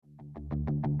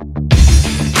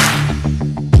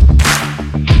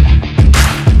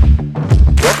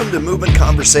Welcome to Movement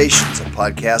Conversations, a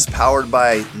podcast powered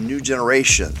by New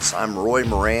Generations. I'm Roy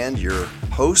Moran, your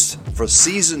host for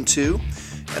Season 2,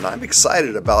 and I'm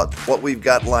excited about what we've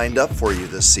got lined up for you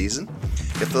this season.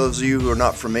 If those of you who are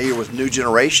not familiar with New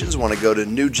Generations want to go to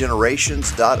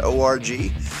newgenerations.org,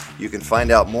 you can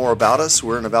find out more about us.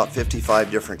 We're in about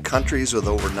 55 different countries with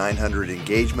over 900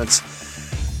 engagements,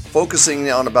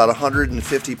 focusing on about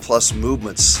 150 plus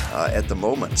movements at the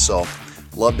moment. So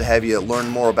love to have you learn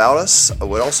more about us. I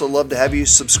would also love to have you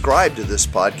subscribe to this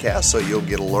podcast so you'll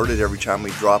get alerted every time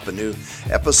we drop a new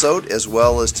episode, as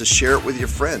well as to share it with your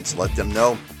friends. Let them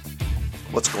know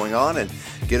what's going on and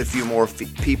get a few more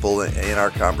people in our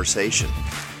conversation.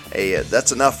 Hey,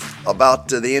 that's enough about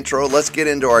the intro. Let's get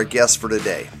into our guest for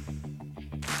today.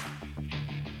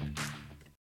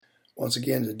 Once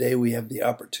again, today we have the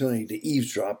opportunity to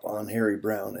eavesdrop on Harry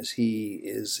Browne as he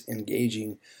is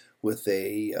engaging with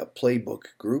a playbook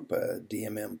group, a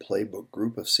DMM playbook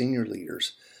group of senior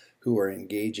leaders who are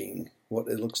engaging what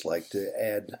it looks like to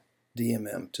add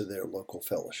DMM to their local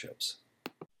fellowships.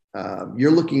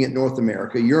 You're looking at North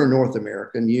America. You're a North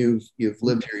American. You've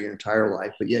lived here your entire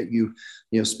life, but yet you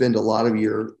spend a lot of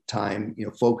your time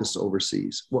focused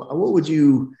overseas. What would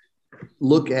you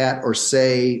look at or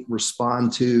say,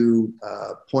 respond to,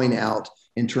 point out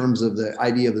in terms of the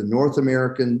idea of the North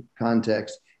American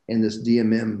context and this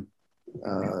DMM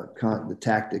the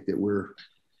tactic that we're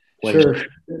playing? Sure.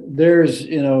 There's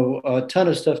a ton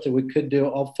of stuff that we could do.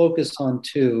 I'll focus on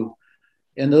two,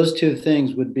 and those two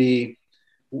things would be,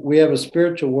 we have a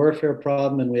spiritual warfare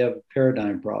problem and we have a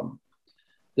paradigm problem.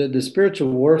 The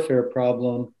spiritual warfare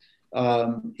problem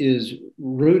is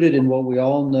rooted in what we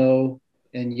all know,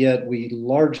 and yet we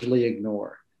largely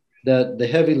ignore, that the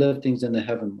heavy liftings in the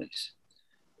heavenlies.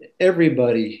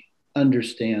 Everybody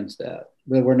understands that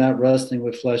we're not wrestling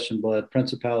with flesh and blood,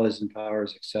 principalities and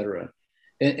powers, etc.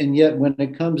 And yet when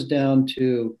it comes down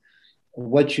to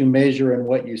what you measure and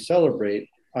what you celebrate,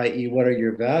 i.e. what are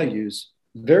your values,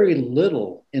 very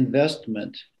little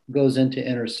investment goes into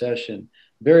intercession,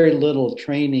 very little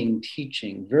training,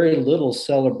 teaching, very little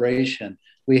celebration.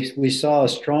 We saw a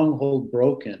stronghold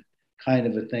broken kind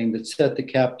of a thing that set the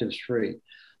captives free.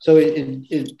 So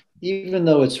it even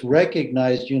though it's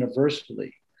recognized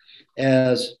universally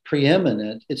as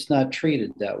preeminent, it's not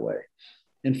treated that way.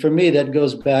 And for me, that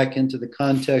goes back into the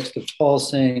context of Paul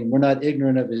saying, we're not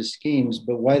ignorant of his schemes,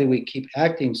 but why do we keep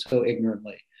acting so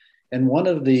ignorantly? And one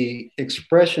of the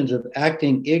expressions of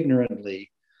acting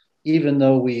ignorantly, even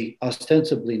though we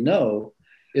ostensibly know,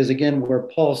 is again where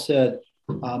Paul said,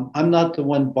 I'm not the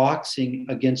one boxing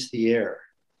against the air.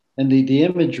 And the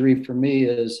imagery for me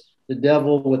is the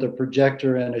devil with a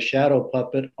projector and a shadow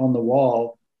puppet on the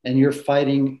wall, and you're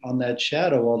fighting on that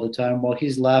shadow all the time while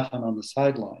he's laughing on the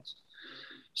sidelines.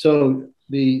 So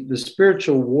the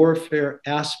spiritual warfare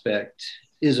aspect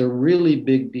is a really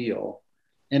big deal,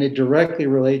 and it directly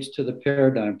relates to the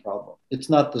paradigm problem. It's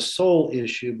not the sole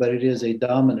issue, but it is a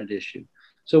dominant issue.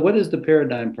 So what is the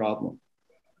paradigm problem?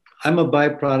 I'm a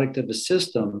byproduct of a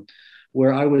system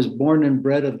where I was born and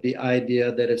bred of the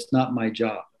idea that it's not my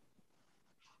job.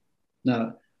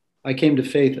 Now, I came to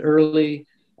faith early.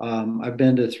 I've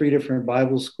been to 3 different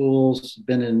Bible schools,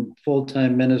 been in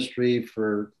full-time ministry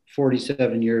for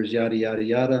 47 years, yada, yada,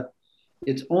 yada.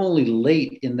 It's only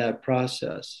late in that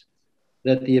process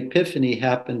that the epiphany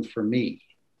happened for me,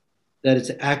 that it's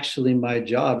actually my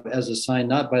job as assigned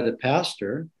not by the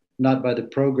pastor, not by the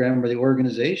program or the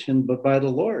organization, but by the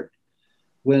Lord.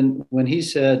 When he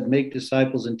said, make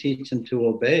disciples and teach them to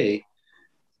obey,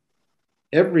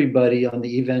 everybody on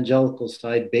the evangelical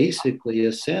side basically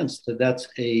assents that that's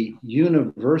a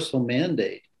universal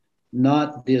mandate,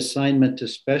 not the assignment to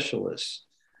specialists.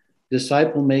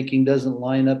 Disciple making doesn't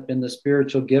line up in the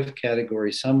spiritual gift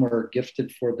category. Some are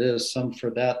gifted for this, some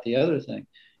for that, the other thing.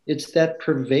 It's that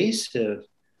pervasive,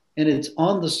 and it's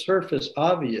on the surface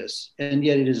obvious, and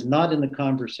yet it is not in the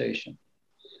conversation.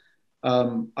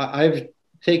 I've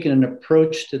taken an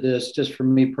approach to this, just for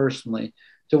me personally,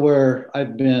 to where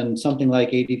I've been something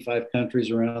like 85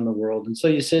 countries around the world. And so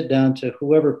you sit down to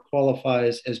whoever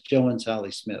qualifies as Joe and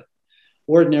Sally Smith,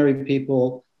 ordinary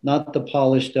people, not the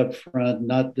polished up front,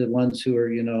 not the ones who are,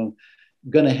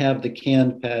 going to have the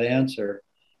canned pat answer.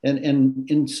 And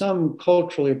in some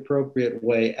culturally appropriate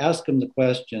way, ask them the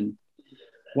question,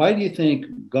 why do you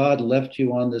think God left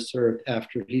you on this earth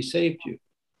after he saved you?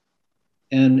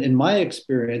 And in my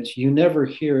experience, you never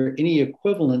hear any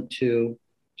equivalent to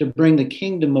bring the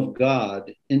kingdom of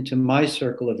God into my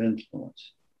circle of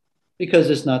influence,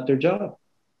 because it's not their job.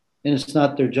 And it's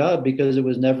not their job because it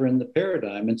was never in the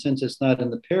paradigm. And since it's not in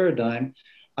the paradigm,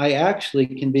 I actually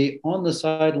can be on the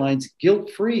sidelines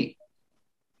guilt-free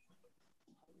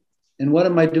And what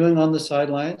am I doing on the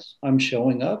sidelines? I'm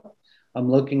showing up. I'm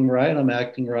looking right. I'm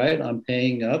acting right. I'm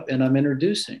paying up and I'm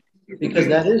introducing because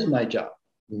that is my job.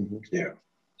 Mm-hmm. Yeah.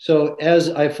 So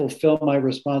as I fulfill my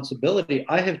responsibility,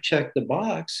 I have checked the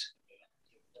box.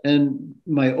 And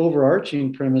my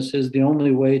overarching premise is the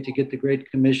only way to get the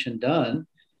Great Commission done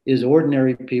is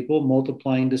ordinary people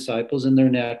multiplying disciples in their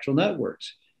natural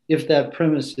networks. If that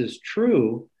premise is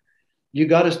true, you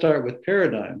got to start with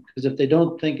paradigm, because if they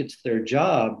don't think it's their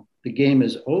job, the game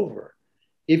is over.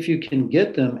 If you can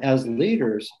get them as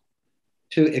leaders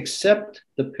to accept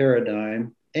the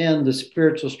paradigm and the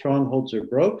spiritual strongholds are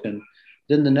broken,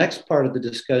 then the next part of the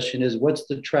discussion is what's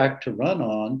the track to run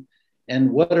on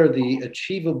and what are the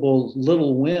achievable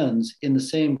little wins in the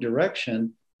same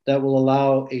direction that will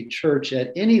allow a church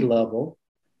at any level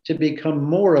to become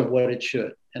more of what it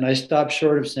should. And I stop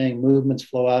short of saying movements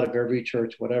flow out of every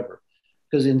church, whatever,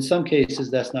 because in some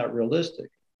cases that's not realistic,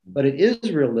 but it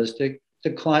is realistic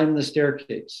to climb the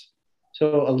staircase.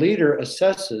 So a leader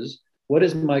assesses, what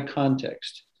is my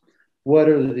context? What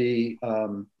are the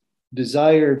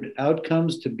desired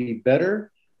outcomes to be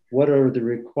better? What are the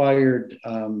required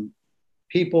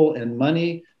people and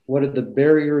money? What are the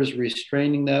barriers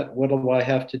restraining that? What do I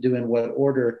have to do in what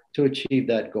order to achieve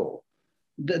that goal?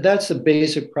 That's the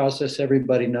basic process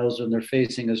everybody knows when they're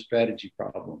facing a strategy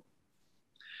problem.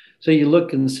 So you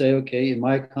look and say, okay, in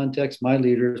my context, my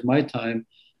leaders, my time,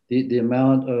 the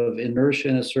amount of inertia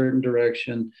in a certain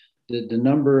direction, the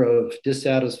number of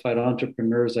dissatisfied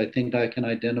entrepreneurs I think I can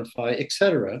identify, et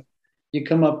cetera. You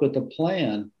come up with a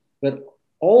plan, but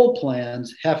all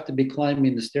plans have to be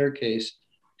climbing the staircase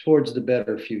towards the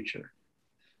better future.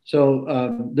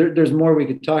 So there's more we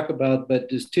could talk about, but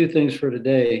just two things for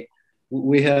today.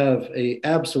 We have a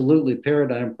absolutely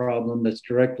paradigm problem that's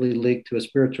directly linked to a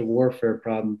spiritual warfare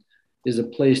problem, is a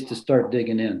place to start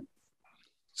digging in.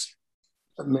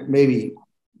 Maybe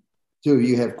two of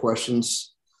you have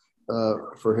questions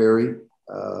for Harry.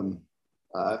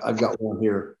 I've got one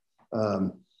here.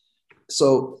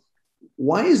 So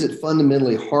why is it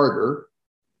fundamentally harder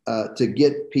to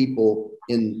get people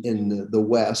in the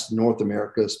West, North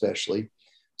America especially,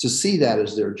 to see that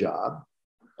as their job,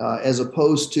 as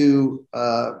opposed to,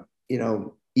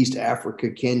 East Africa,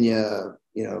 Kenya,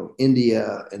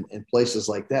 India, and places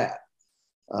like that?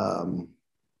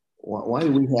 Why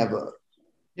do we have a...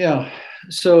 Yeah,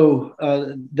 so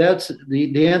that's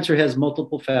the answer has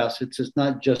multiple facets. It's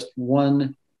not just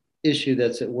one issue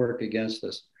that's at work against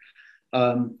us.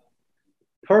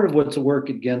 Part of what's at work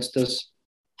against us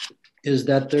is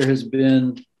that there has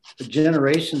been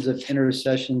generations of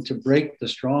intercession to break the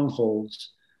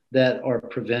strongholds that are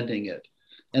preventing it.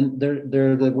 And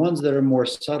they're the ones that are more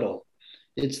subtle.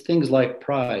 It's things like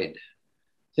pride,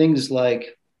 things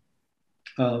like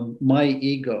my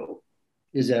ego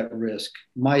is at risk,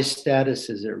 my status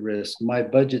is at risk, my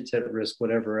budget's at risk,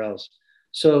 whatever else.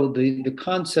 So the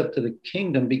concept of the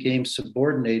kingdom became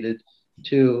subordinated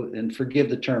to, and forgive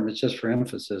the term, it's just for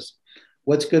emphasis,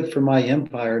 what's good for my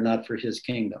empire, not for his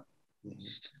kingdom.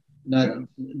 Now,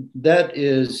 that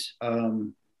is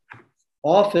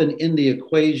often in the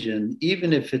equation,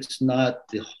 even if it's not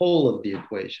the whole of the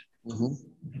equation.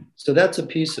 Mm-hmm. So that's a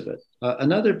piece of it.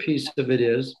 Another piece of it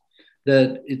is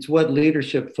that it's what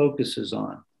leadership focuses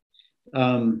on.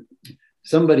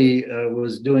 Somebody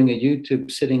was doing a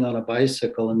YouTube sitting on a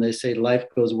bicycle, and they say life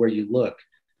goes where you look.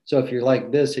 So if you're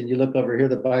like this and you look over here,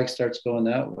 the bike starts going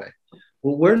that way.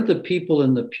 Well, where do the people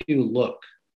in the pew look?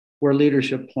 Where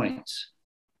leadership points.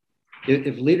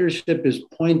 If leadership is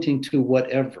pointing to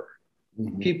whatever,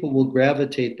 mm-hmm. people will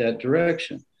gravitate that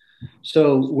direction.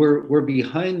 So we're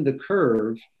behind the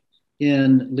curve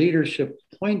in leadership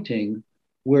pointing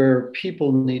where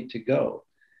people need to go.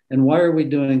 And why are we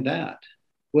doing that?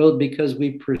 Well, because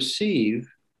we perceive,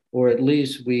 or at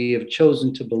least we have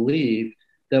chosen to believe,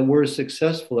 that we're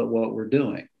successful at what we're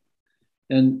doing.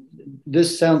 And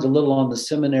this sounds a little on the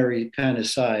seminary kind of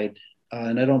side,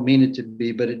 and I don't mean it to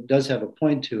be, but it does have a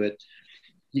point to it.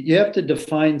 You have to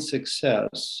define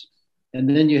success, and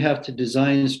then you have to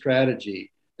design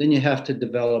strategy, then you have to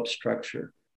develop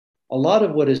structure. A lot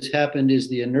of what has happened is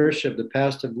the inertia of the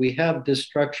past of we have this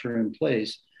structure in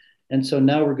place. And so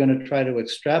now we're going to try to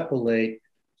extrapolate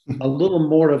a little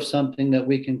more of something that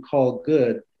we can call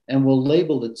good, and we'll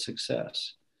label it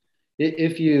success.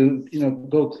 If you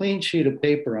go clean sheet of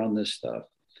paper on this stuff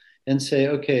and say,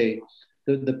 okay,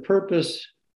 the purpose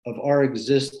of our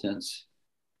existence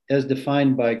as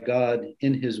defined by God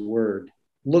in his word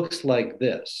looks like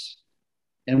this.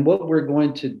 And what we're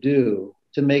going to do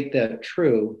to make that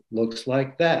true looks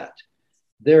like that.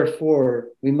 Therefore,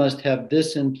 we must have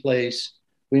this in place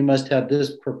we must have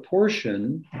this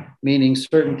proportion, meaning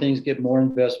certain things get more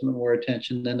investment, more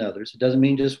attention than others. It doesn't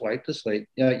mean just wipe the slate,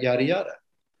 yada, yada.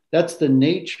 That's the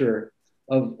nature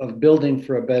of building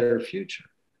for a better future.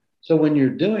 So when you're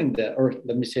doing that, or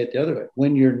let me say it the other way,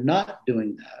 when you're not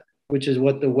doing that, which is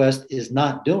what the West is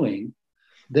not doing,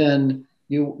 then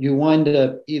you wind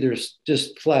up either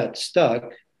just flat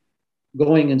stuck,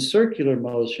 going in circular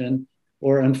motion,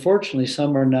 or unfortunately,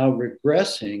 some are now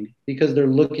regressing because they're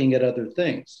looking at other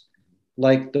things,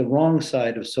 like the wrong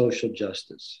side of social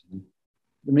justice.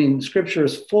 I mean, scripture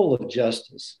is full of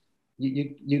justice.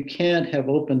 You can't have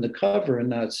opened the cover and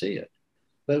not see it.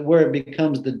 But where it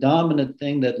becomes the dominant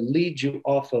thing that leads you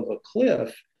off of a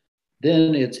cliff,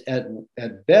 then it's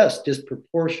at best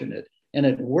disproportionate. And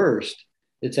at worst,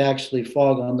 it's actually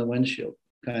fog on the windshield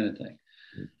kind of thing.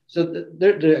 So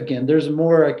again, there's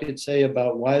more I could say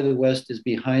about why the West is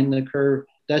behind the curve.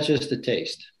 That's just a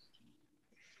taste.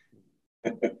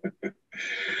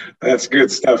 That's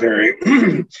good stuff, Harry.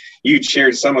 You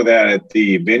shared some of that at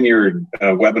the Vineyard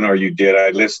webinar you did.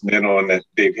 I listened in on that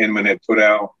Dave Hinman had put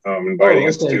out, inviting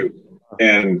us to.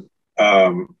 And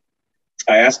I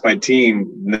asked my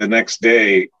team the next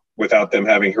day, without them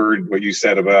having heard what you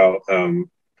said about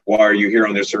why are you here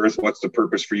on this earth? What's the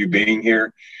purpose for you being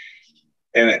here?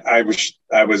 And I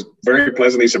was very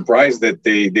pleasantly surprised that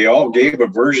they all gave a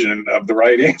version of the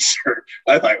right answer.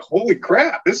 I thought, holy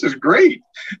crap, this is great.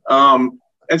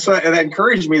 And so that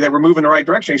encouraged me that we're moving in the right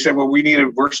direction. He said, well,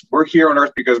 we're here on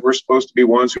earth because we're supposed to be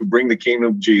ones who bring the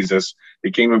kingdom of Jesus,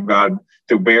 the kingdom of God,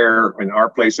 to bear in our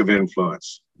place of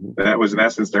influence. That was in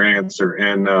essence their answer.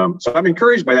 And so I'm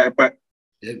encouraged by that, but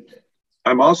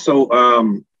I'm also,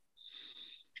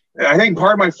 I think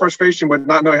part of my frustration with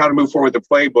not knowing how to move forward with the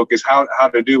playbook is how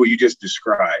to do what you just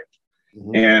described.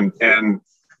 And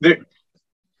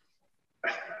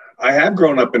I have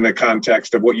grown up in the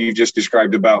context of what you just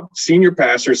described about senior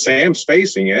pastors. Sam's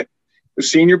facing it. The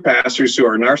senior pastors who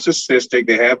are narcissistic,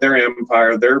 they have their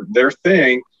empire, their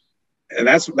thing. And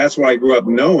that's what I grew up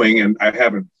knowing. And I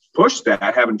haven't pushed that.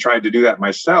 I haven't tried to do that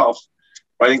myself.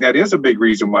 But I think that is a big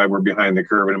reason why we're behind the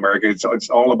curve in America. It's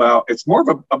all about, it's more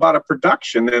of about a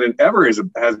production than it ever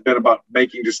has been about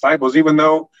making disciples, even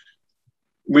though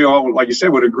we all, like you said,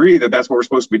 would agree that that's what we're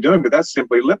supposed to be doing, but that's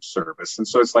simply lip service. And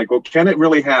so it's like, well, can it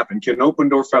really happen? Can Open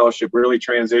Door Fellowship really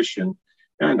transition?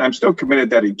 And I'm still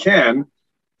committed that it can,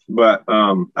 but I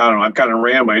don't know, I'm kind of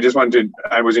rambling.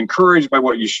 I was encouraged by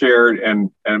what you shared,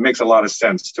 and it makes a lot of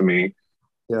sense to me.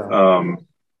 Yeah.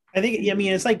 I think, I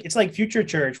mean, it's like Future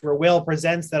Church, where Will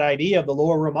presents that idea of the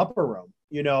lower room, upper room.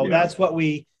 That's what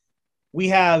we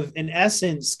have, in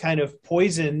essence, kind of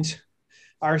poisoned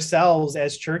ourselves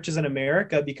as churches in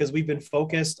America, because we've been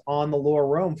focused on the lower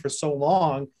room for so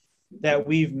long that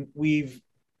we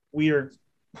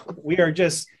are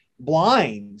just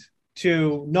blind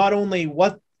to not only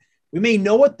what we may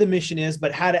know what the mission is,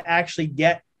 but how to actually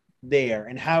get there,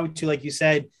 and how to, like you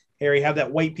said, Harry, have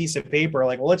that white piece of paper,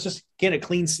 like, well, let's just get a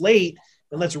clean slate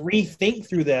and let's rethink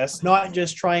through this, not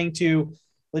just trying to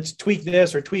let's tweak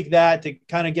this or tweak that to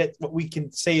kind of get what we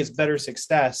can say is better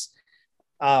success.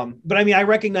 But I mean, I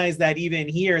recognize that even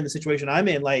here in the situation I'm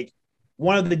in, like,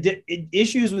 one of the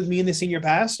issues with me and the senior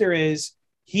pastor is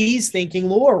he's thinking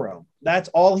lower room. That's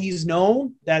all he's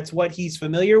known. That's what he's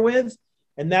familiar with.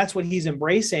 And that's what he's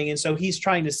embracing. And so he's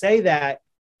trying to say that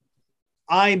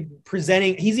I'm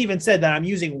presenting, he's even said that I'm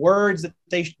using words that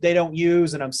they don't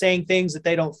use, and I'm saying things that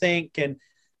they don't think. And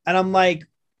I'm like,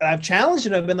 I've challenged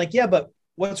him. I've been like, yeah, but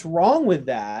what's wrong with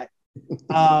that?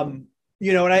 But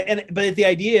the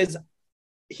idea is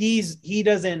he's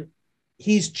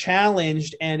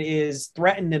challenged and is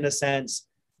threatened in a sense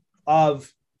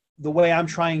of the way I'm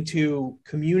trying to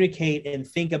communicate and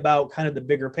think about kind of the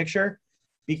bigger picture,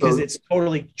 because it's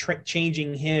totally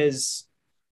changing his,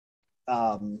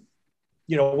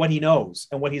 what he knows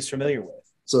and what he's familiar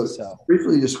with. So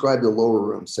briefly describe the lower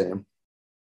room, Sam.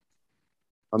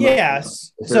 So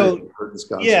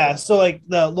like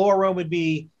the lower room would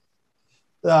be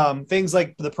things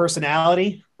like the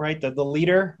personality, right? The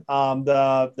leader,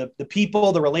 the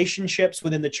people, the relationships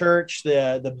within the church,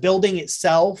 the building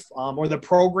itself, or the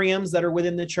programs that are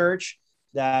within the church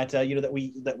that that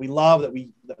we love, that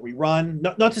we run.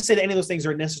 Not to say that any of those things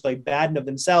are necessarily bad in of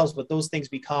themselves, but those things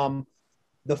become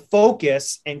the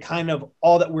focus and kind of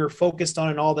all that we're focused on,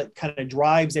 and all that kind of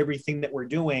drives everything that we're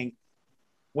doing.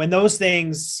 When those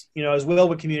things, as Will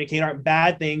would communicate, aren't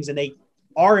bad things, and they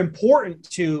are important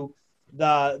to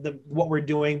the what we're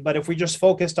doing, but if we just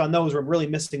focused on those, we're really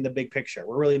missing the big picture.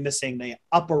 We're really missing the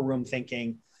upper room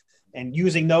thinking, and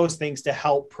using those things to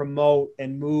help promote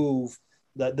and move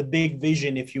the big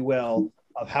vision, if you will,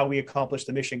 of how we accomplish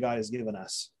the mission God has given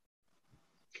us.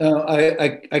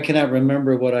 I cannot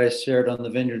remember what I shared on the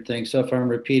vineyard thing. So if I'm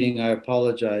repeating, I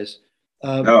apologize.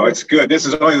 No, it's good. This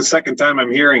is only the second time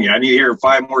I'm hearing you. I need to hear it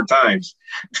 5 more times.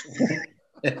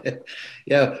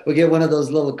 Yeah, we'll get one of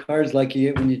those little cards like you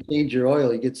get when you change your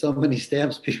oil. You get so many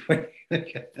stamps before.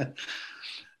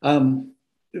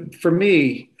 For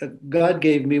me, God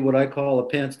gave me what I call a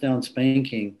pants down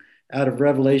spanking out of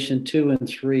Revelation 2 and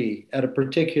 3 at a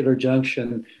particular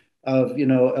junction of,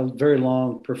 a very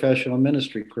long professional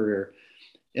ministry career.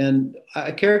 And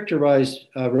I characterize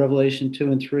Revelation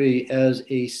 2 and 3 as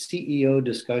a CEO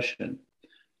discussion,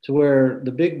 to where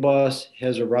the big boss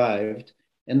has arrived.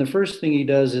 And the first thing he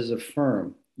does is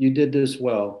affirm, you did this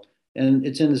well. And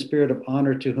it's in the spirit of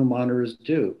honor to whom honor is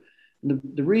due.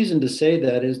 The reason to say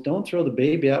that is don't throw the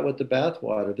baby out with the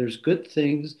bathwater. There's good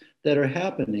things that are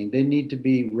happening. They need to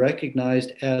be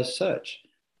recognized as such.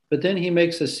 But then he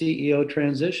makes a CEO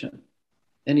transition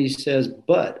and he says,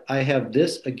 but I have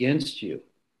this against you.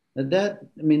 That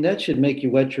should make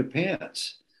you wet your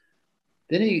pants.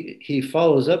 Then he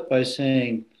follows up by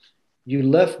saying, you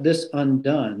left this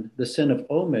undone, the sin of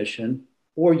omission,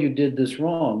 or you did this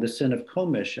wrong, the sin of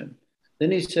commission.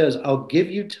 Then he says, I'll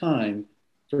give you time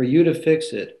for you to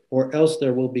fix it, or else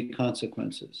there will be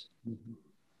consequences. Mm-hmm.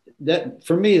 That,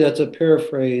 for me, that's a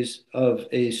paraphrase of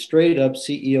a straight up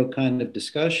CEO kind of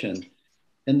discussion.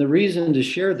 And the reason to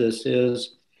share this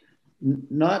is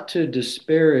not to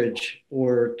disparage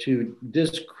or to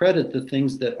discredit the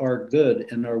things that are good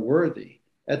and are worthy.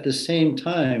 At the same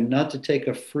time, not to take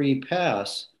a free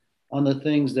pass on the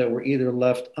things that were either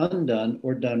left undone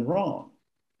or done wrong.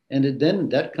 And then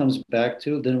that comes back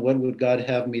to, then what would God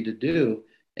have me to do?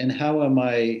 And how am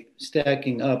I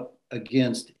stacking up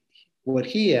against what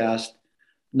he asked,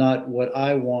 not what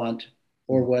I want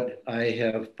or what I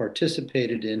have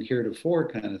participated in heretofore,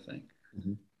 kind of thing.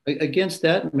 Mm-hmm. Against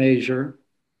that measure,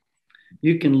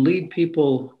 you can lead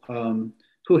people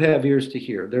who have ears to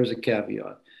hear. There's a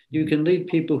caveat. You can lead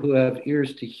people who have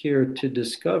ears to hear to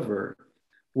discover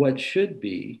what should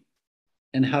be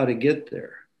and how to get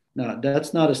there. Now,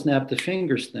 that's not a snap the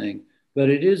fingers thing, but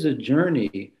it is a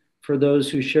journey for those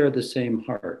who share the same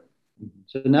heart.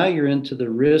 So now you're into the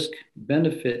risk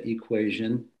benefit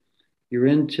equation. You're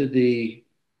into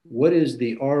what is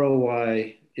the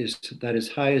ROI that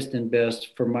is highest and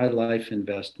best for my life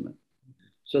investment.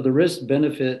 So the risk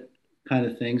benefit kind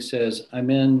of thing says,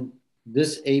 I'm in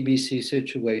this ABC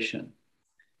situation.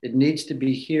 It needs to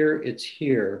be here, it's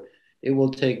here. It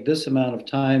will take this amount of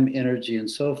time, energy, and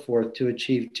so forth to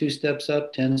achieve 2 steps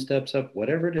up, 10 steps up,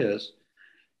 whatever it is.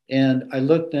 And I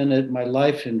look then at my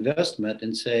life investment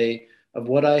and say, of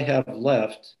what I have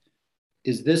left,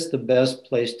 is this the best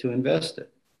place to invest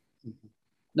it? Mm-hmm.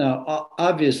 Now,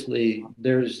 obviously,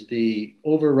 there's the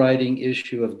overriding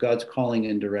issue of God's calling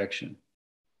and direction.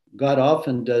 God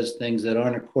often does things that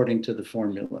aren't according to the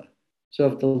formula. So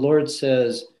if the Lord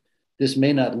says, this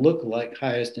may not look like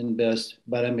highest and best,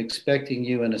 but I'm expecting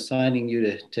you and assigning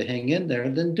you to hang in there,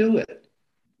 then do it.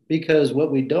 Because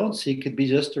what we don't see could be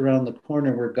just around the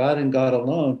corner where God and God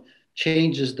alone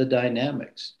changes the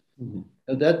dynamics. Mm-hmm.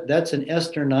 That's an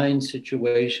Esther 9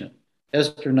 situation.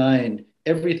 Esther 9,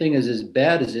 everything is as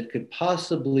bad as it could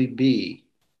possibly be.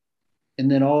 And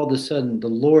then all of a sudden, the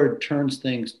Lord turns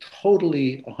things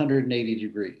totally 180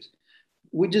 degrees.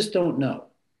 We just don't know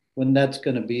when that's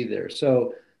going to be there.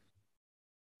 So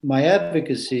my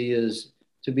advocacy is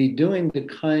to be doing the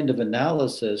kind of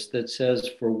analysis that says,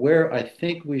 for where I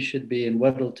think we should be and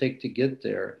what it'll take to get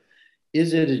there,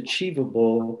 is it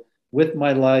achievable with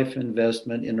my life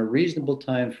investment in a reasonable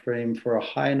time frame for a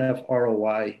high enough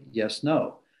ROI? Yes,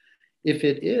 no. If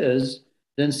it is,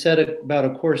 then set about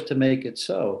a course to make it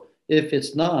so. If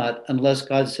it's not, unless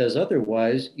God says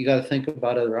otherwise, you got to think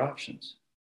about other options.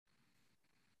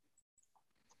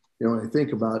 When I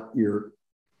think about do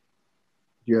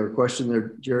you have a question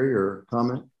there, Jerry, or a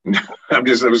comment? I'm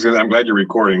glad you're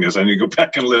recording this. I need to go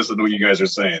back and listen to what you guys are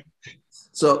saying.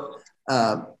 So,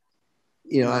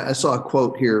 I saw a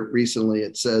quote here recently.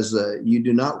 It says, you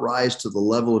do not rise to the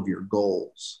level of your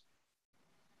goals.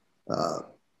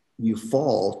 You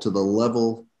fall to the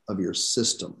level of your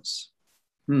systems.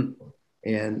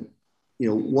 And,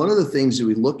 one of the things that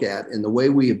we look at and the way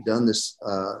we have done this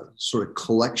sort of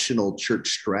collectional church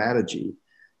strategy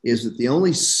is that the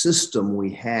only system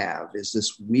we have is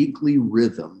this weekly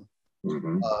rhythm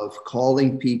of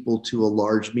calling people to a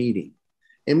large meeting.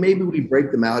 And maybe we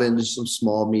break them out into some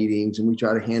small meetings and we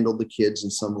try to handle the kids in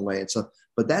some way and stuff.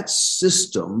 But that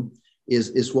system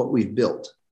is what we've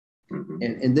built.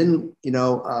 And then,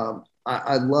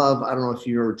 I don't know if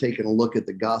you've ever taken a look at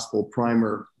the gospel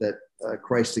primer that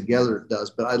Christ Together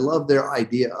does, but I love their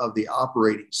idea of the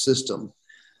operating system.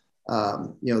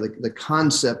 The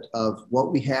concept of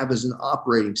what we have as an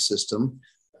operating system,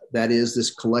 that is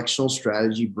this collectional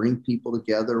strategy, bring people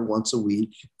together once a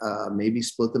week, maybe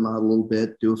split them out a little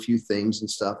bit, do a few things and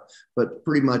stuff, but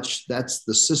pretty much that's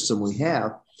the system we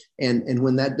have. And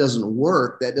when that doesn't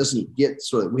work, that doesn't get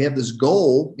we have this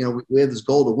goal, we have this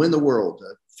goal to win the world,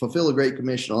 to fulfill a great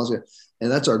commission, all this,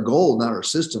 and that's our goal, not our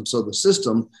system. So the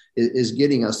system is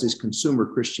getting us this consumer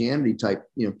Christianity type,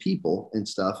 people and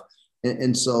stuff.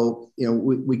 And so,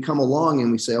 we come along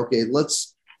and we say, okay,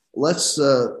 let's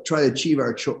try to achieve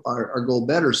our goal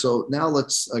better. So now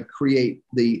let's create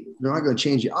we're not going to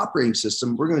change the operating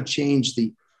system. We're going to change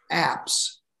the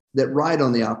apps that ride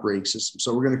on the operating system.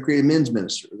 So we're going to create a men's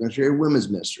ministry. We're going to create a women's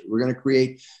ministry. We're going to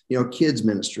create, kids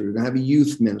ministry. We're going to have a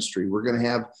youth ministry. We're going to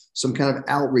have some kind of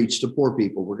outreach to poor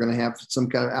people. We're going to have some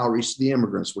kind of outreach to the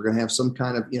immigrants. We're going to have some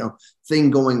kind of,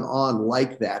 thing going on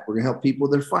like that. We're going to help people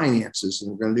with their finances,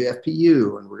 and we're going to do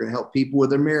FPU, and we're going to help people with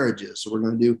their marriages. So we're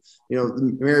going to do,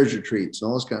 the marriage retreats and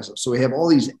all this kind of stuff. So we have all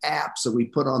these apps that we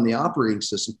put on the operating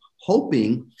system,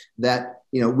 hoping that,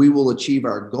 we will achieve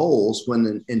our goals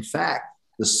when in fact,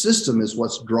 the system is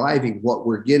what's driving what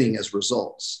we're getting as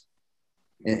results.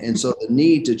 And so the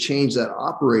need to change that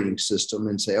operating system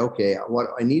and say, okay, what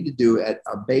I need to do at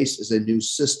a base is a new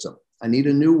system. I need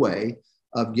a new way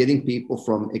of getting people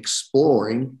from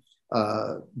exploring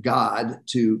God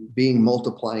to being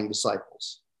multiplying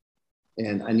disciples.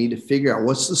 And I need to figure out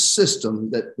what's the system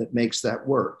that makes that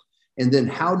work. And then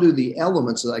how do the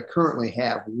elements that I currently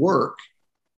have work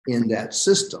in that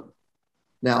system?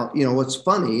 Now, what's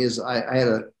funny is I had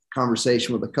a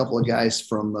conversation with a couple of guys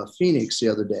from Phoenix the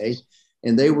other day,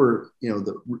 and they were,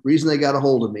 the reason they got a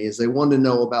hold of me is they wanted to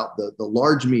know about the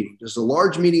large meeting. Does the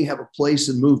large meeting have a place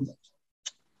in movement?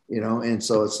 And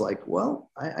so it's like, well,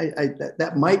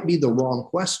 that might be the wrong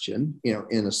question,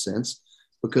 in a sense,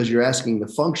 because you're asking the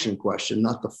function question,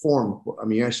 not the form. I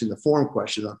mean, you're asking the form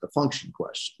question, not the function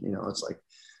question. It's like,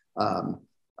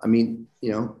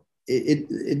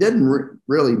 it doesn't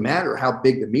really matter how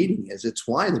big the meeting is. It's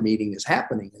why the meeting is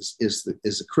happening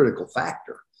is a critical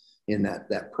factor in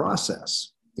that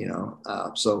process.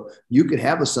 So you could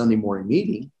have a Sunday morning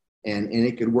meeting and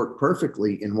it could work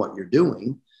perfectly in what you're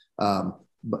doing.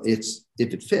 But it's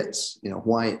if it fits,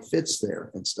 why it fits there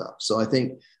and stuff. So I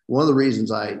think one of the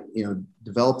reasons I,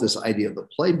 developed this idea of the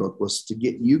playbook was to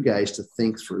get you guys to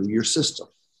think through your system.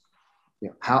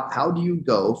 How do you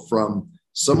go from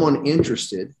someone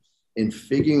interested in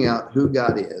figuring out who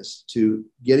God is to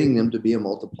getting them to be a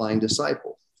multiplying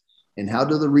disciple? And how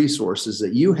do the resources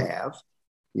that you have,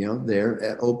 there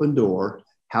at Open Door,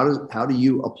 how do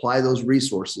you apply those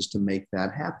resources to make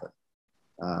that happen?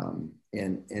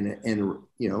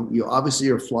 You obviously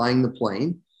are flying the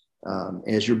plane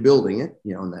as you're building it,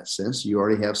 in that sense. You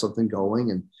already have something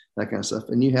going and that kind of stuff.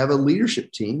 And you have a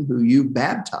leadership team who you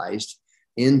baptized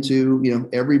into,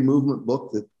 every movement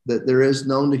book that there is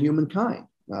known to humankind.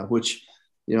 Which,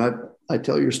 I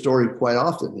tell your story quite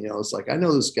often. It's like, I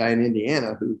know this guy in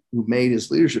Indiana who made his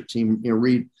leadership team,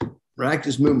 read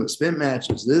Practice Movement, Spin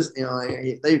Matches, this,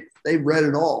 they've read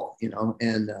it all,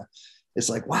 and it's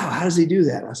like, wow, how does he do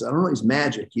that? I said, I don't know. He's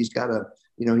magic. He's got a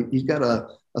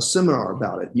seminar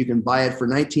about it. You can buy it for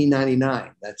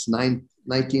 $19.99. That's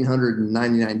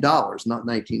 $1,999, not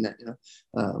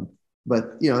 $19.99.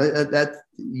 But that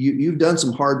you've done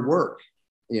some hard work,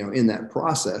 in that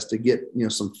process to get,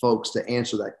 some folks to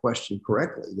answer that question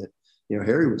correctly that,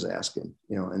 Harry was asking,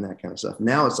 and that kind of stuff.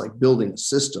 Now it's like building a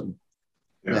system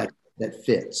that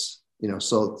fits,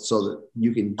 so that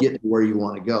you can get to where you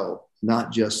want to go,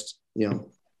 not just,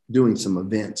 doing some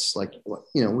events like,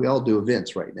 we all do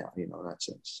events right now, in that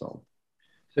sense. So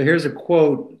here's a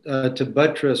quote to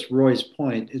buttress Roy's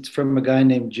point. It's from a guy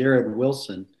named Jared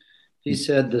Wilson. He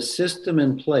said, "The system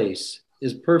in place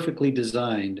is perfectly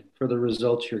designed for the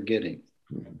results you're getting."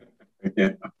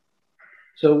 Yeah.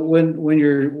 So when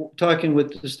you're talking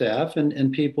with the staff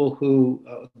and people who,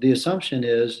 the assumption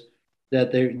is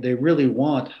that they really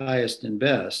want highest and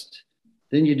best,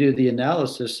 then you do the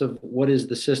analysis of what is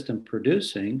the system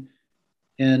producing.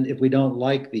 And if we don't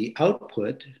like the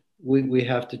output, we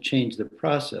have to change the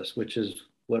process, which is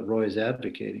what Roy is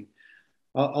advocating.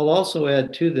 I'll also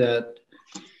add to that,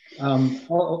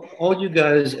 all you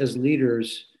guys as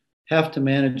leaders have to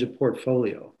manage a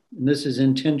portfolio. And this is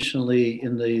intentionally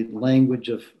in the language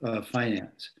of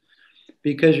finance,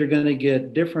 because you're going to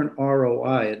get different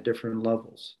ROI at different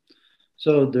levels.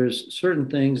 So there's certain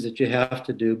things that you have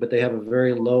to do, but they have a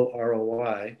very low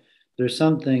ROI. There's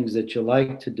some things that you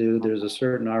like to do. There's a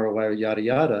certain ROI, yada,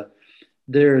 yada.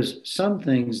 There's some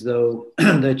things, though,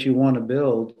 that you want to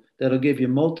build that'll give you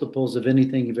multiples of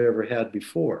anything you've ever had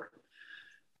before.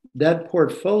 That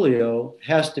portfolio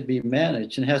has to be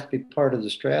managed and has to be part of the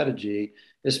strategy,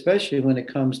 especially when it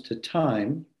comes to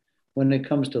time, when it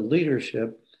comes to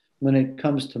leadership, when it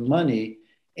comes to money,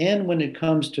 and when it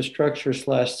comes to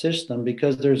structure/system,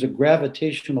 because there's a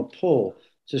gravitational pull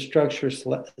to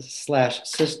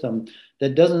structure/system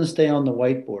that doesn't stay on the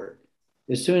whiteboard.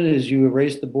 As soon as you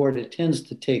erase the board, it tends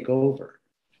to take over.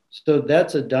 So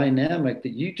that's a dynamic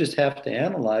that you just have to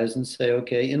analyze and say,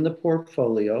 okay, in the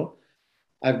portfolio,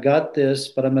 I've got this,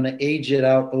 but I'm going to age it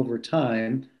out over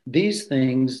time. These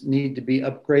things need to be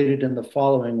upgraded in the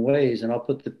following ways, and I'll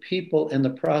put the people and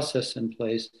the process in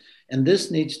place. And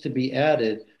this needs to be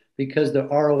added because the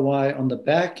ROI on the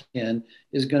back end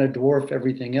is going to dwarf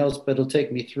everything else, but it'll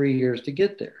take me 3 years to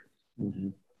get there. Mm-hmm.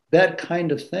 That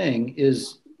kind of thing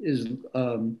is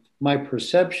my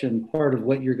perception, part of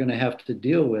what you're going to have to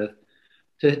deal with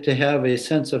to have a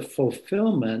sense of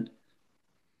fulfillment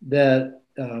that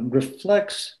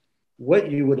reflects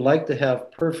what you would like to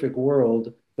have perfect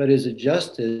world, but is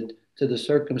adjusted to the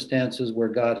circumstances where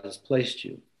God has placed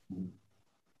you.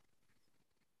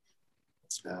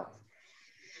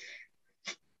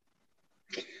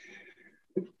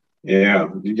 Yeah,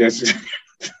 you guys,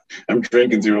 I'm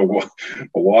drinking through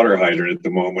a water hydrant at the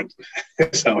moment.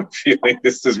 That's how I'm feeling.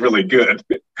 This is really good.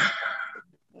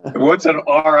 What's an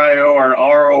RIO or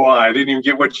ROI? I didn't even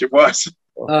get what it was.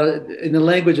 In the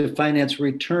language of finance,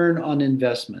 return on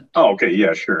investment. Oh, okay.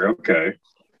 Yeah, sure. Okay.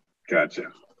 Gotcha.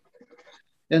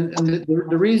 And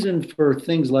the reason for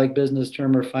things like business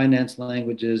term or finance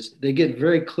languages, they get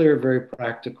very clear, very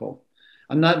practical.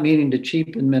 I'm not meaning to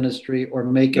cheapen ministry or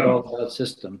make it all about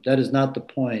system. That is not the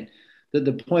point.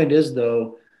 The point is,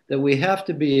 though, that we have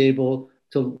to be able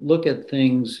to look at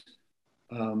things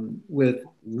with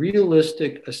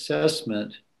realistic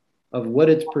assessment of what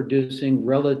it's producing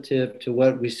relative to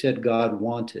what we said God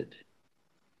wanted.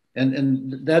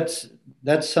 And that's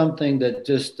something that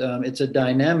just, it's a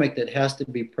dynamic that has to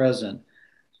be present.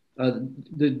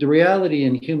 The reality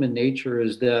in human nature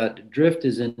is that drift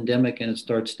is endemic and it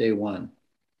starts day one.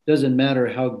 Doesn't matter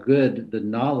how good the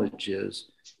knowledge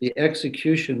is, the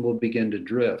execution will begin to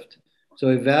drift. So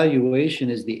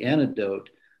evaluation is the antidote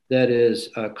that is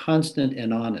constant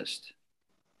and honest.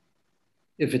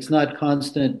 If it's not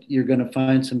constant, you're going to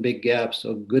find some big gaps.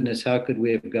 Oh, goodness, how could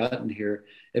we have gotten here?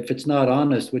 If it's not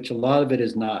honest, which a lot of it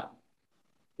is not.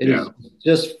 It is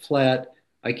just flat.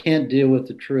 I can't deal with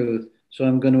the truth, so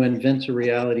I'm going to invent a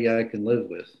reality I can live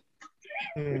with.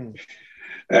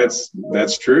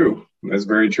 That's true. That's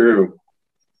very true.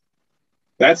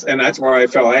 That's where I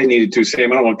felt I needed to.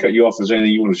 Sam, I don't want to cut you off. If there's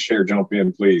anything you want to share, jump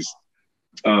in, please.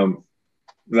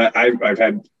 That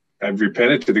I've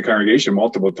repented to the congregation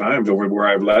multiple times over where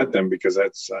I've led them, because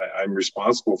I'm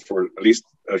responsible for at least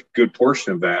a good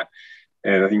portion of that.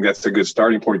 And I think that's a good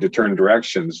starting point to turn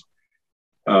directions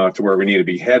to where we need to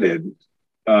be headed.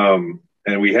 And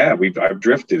I've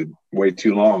drifted way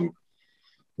too long.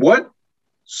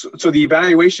 So the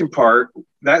evaluation part,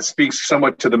 that speaks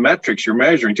somewhat to the metrics you're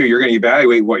measuring too. You're going to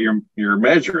evaluate what you're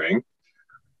measuring.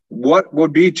 What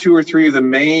would be 2 or 3 of the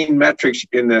main metrics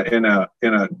in a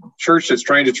church that's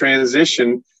trying to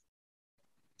transition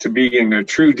to being a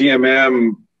true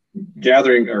DMM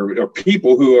gathering, or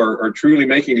people who are truly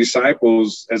making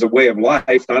disciples as a way of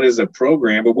life, not as a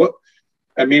program? But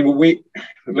when we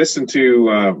listened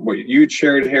to what you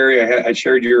shared, Harry, I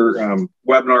shared your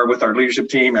webinar with our leadership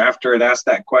team after I'd asked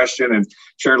that question, and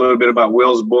shared a little bit about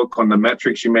Will's book on the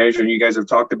metrics you measure, and you guys have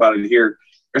talked about it here.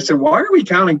 I said, why are we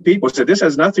counting people? I said, this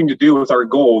has nothing to do with our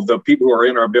goal, the people who are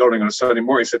in our building on a Sunday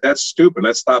morning. I said, that's stupid.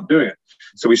 Let's stop doing it.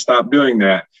 So we stopped doing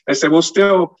that. I said, we'll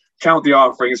still count the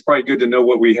offering. It's probably good to know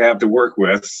what we have to work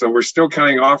with. So we're still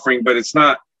counting offering, but it's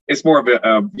not. It's more of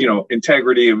a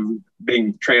integrity of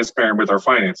being transparent with our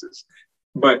finances.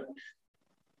 But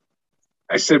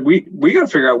I said, we got to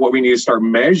figure out what we need to start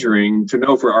measuring to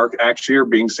know if we're actually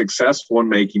being successful in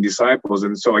making disciples.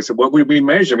 And so I said, what would we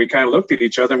measure? We kind of looked at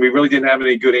each other and we really didn't have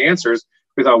any good answers.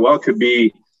 We thought, well, it could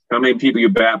be how many people you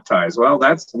baptize. Well,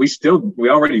 we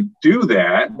already do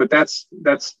that, but that's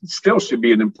still should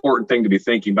be an important thing to be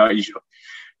thinking about.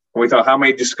 We thought how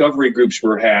many discovery groups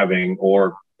we're having,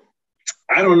 or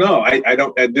I don't know. I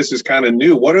don't. This is kind of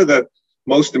new. What are the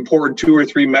most important 2 or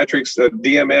 3 metrics that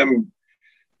DMM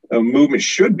movement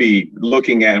should be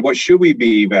looking at? What should we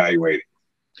be evaluating?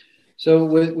 So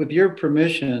with your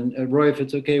permission, Roy, if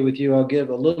it's okay with you, I'll give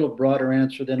a little broader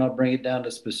answer, then I'll bring it down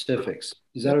to specifics.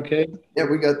 Is that okay? Yeah,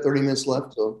 we got 30 minutes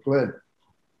left, so go ahead.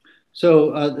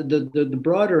 So the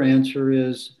broader answer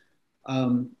is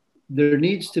there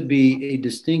needs to be a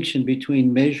distinction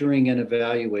between measuring and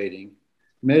evaluating.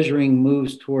 Measuring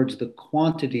moves towards the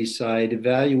quantity side,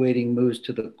 evaluating moves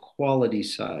to the quality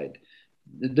side.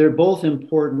 They're both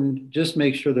important. Just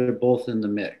make sure they're both in the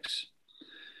mix.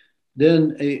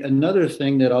 Then another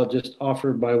thing that I'll just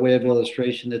offer by way of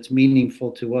illustration that's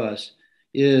meaningful to us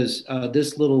is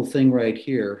this little thing right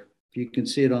here. If you can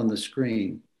see it on the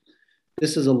screen,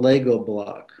 this is a Lego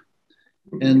block.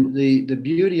 And the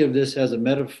beauty of this as a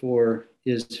metaphor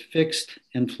is fixed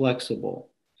and flexible.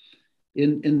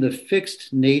 In the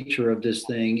fixed nature of this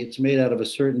thing, it's made out of a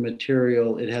certain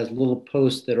material. It has little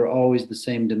posts that are always the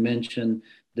same dimension,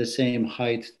 the same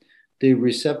height. The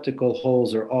receptacle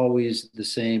holes are always the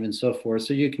same and so forth.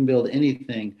 So you can build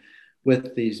anything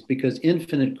with these because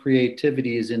infinite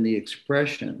creativity is in the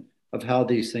expression of how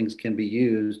these things can be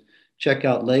used. Check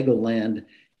out Legoland,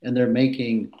 and they're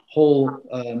making whole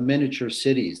miniature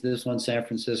cities. This one's San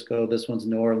Francisco, this one's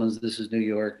New Orleans, this is New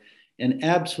York. And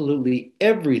absolutely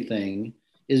everything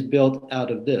is built out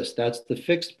of this. That's the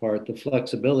fixed part. The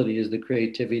flexibility is the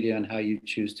creativity on how you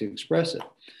choose to express it.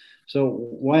 So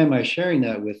why am I sharing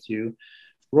that with you?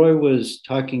 Roy was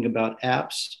talking about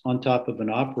apps on top of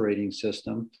an operating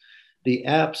system. The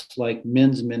apps like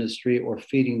men's ministry or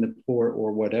feeding the poor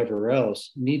or whatever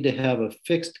else need to have a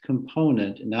fixed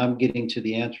component. And now I'm getting to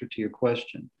the answer to your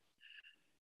question.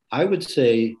 I would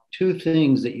say two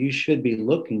things that you should be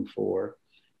looking for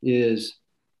is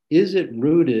it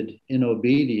rooted in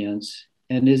obedience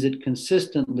and is it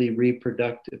consistently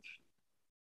reproductive?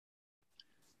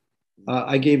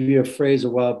 I gave you a phrase a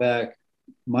while back,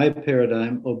 my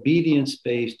paradigm,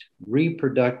 obedience-based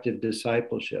reproductive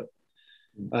discipleship.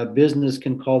 Business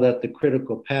can call that the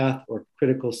critical path or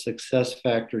critical success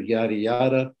factor, yada,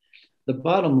 yada. The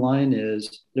bottom line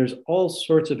is there's all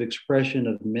sorts of expression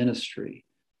of ministry,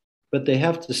 but they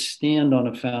have to stand on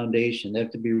a foundation. They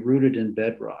have to be rooted in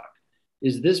bedrock.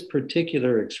 Is this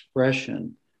particular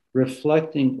expression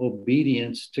reflecting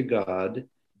obedience to God,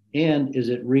 and is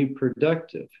it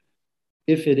reproductive?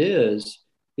 If it is,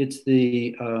 it's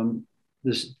the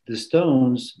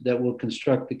stones that will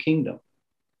construct the kingdom.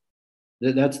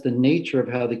 That's the nature of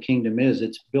how the kingdom is.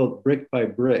 It's built brick by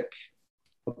brick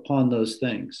upon those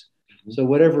things. So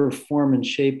whatever form and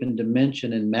shape and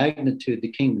dimension and magnitude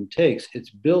the kingdom takes,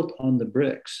 it's built on the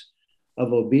bricks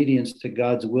of obedience to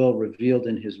God's will revealed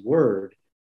in his word.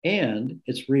 And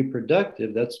it's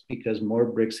reproductive. That's because more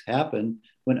bricks happen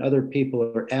when other people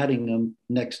are adding them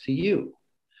next to you.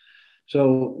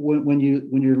 So when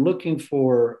you're looking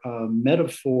for a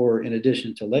metaphor in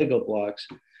addition to Lego blocks,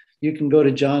 you can go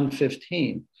to John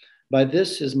 15. By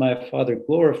this is my Father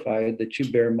glorified, that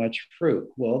you bear much fruit.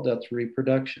 Well, that's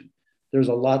reproduction. There's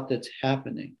a lot that's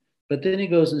happening. But then he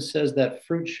goes and says that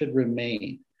fruit should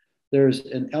remain. There's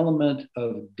an element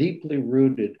of deeply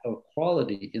rooted of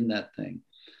quality in that thing.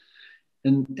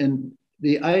 And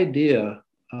the idea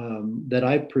that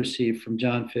I perceive from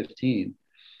John 15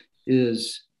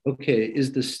 is, okay,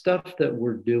 is the stuff that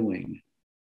we're doing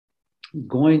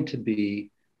going to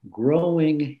be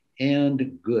growing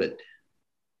and good?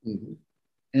 Mm-hmm.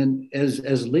 And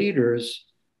as leaders,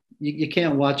 you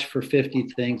can't watch for 50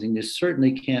 things, and you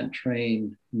certainly can't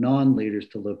train non-leaders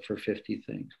to look for 50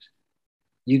 things.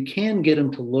 You can get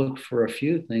them to look for a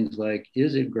few things like,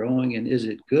 is it growing and is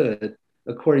it good,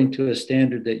 according to a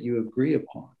standard that you agree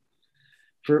upon.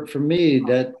 For me,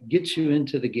 that gets you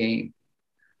into the game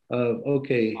of,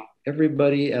 okay,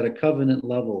 everybody at a covenant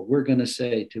level, we're going to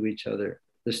say to each other,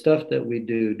 the stuff that we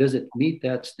do, does it meet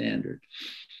that standard?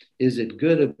 Is it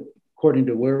good according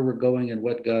to where we're going and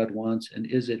what God wants? And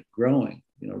is it growing,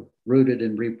 rooted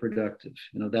and reproductive,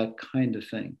 that kind of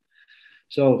thing.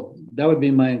 So that would be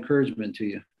my encouragement to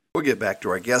you. We'll get back to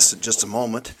our guests in just a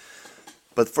moment.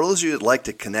 But for those of you that like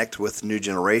to connect with New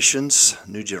Generations,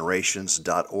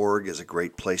 newgenerations.org is a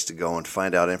great place to go and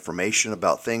find out information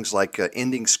about things like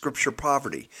ending scripture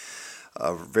poverty,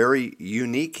 a very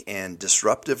unique and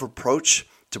disruptive approach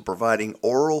to providing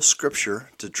oral scripture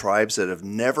to tribes that have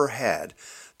never had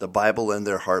the Bible in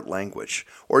their heart language.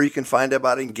 Or you can find out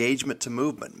about engagement to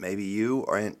movement. Maybe you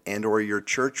or your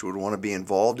church would want to be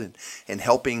involved in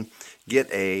helping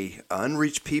get a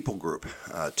unreached people group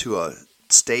to a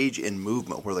stage in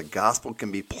movement where the gospel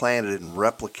can be planted and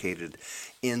replicated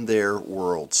in their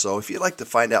world. So if you'd like to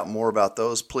find out more about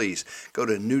those, please go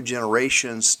to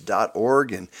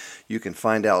newgenerations.org and you can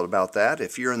find out about that.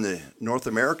 If you're in the North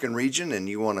American region and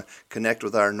you want to connect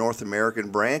with our North American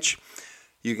branch,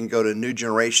 You can go to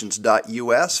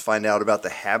newgenerations.us, find out about the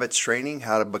habits training,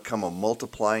 how to become a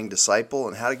multiplying disciple,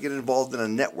 and how to get involved in a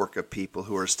network of people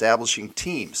who are establishing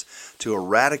teams to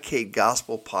eradicate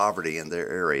gospel poverty in their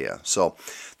area. So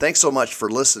thanks so much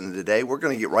for listening today. We're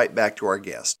going to get right back to our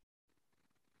guest.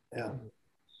 Yeah.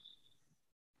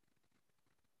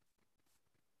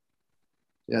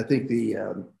 Yeah, I think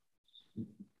in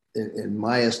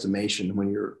my estimation,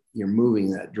 when you're moving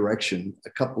that direction,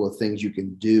 a couple of things you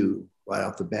can do right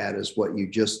off the bat is what you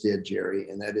just did, Jerry,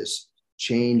 and that is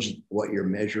change what you're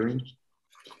measuring.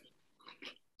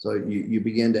 So you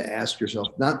begin to ask yourself,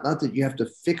 not that you have to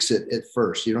fix it at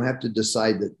first. You don't have to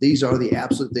decide that these are the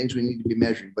absolute things we need to be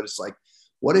measuring, but it's like,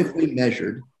 what if we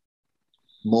measured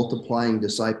multiplying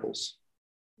disciples?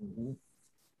 Mm-hmm.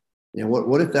 You know,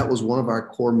 what if that was one of our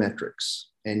core metrics,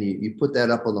 and you put that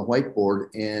up on the whiteboard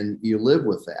and you live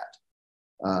with that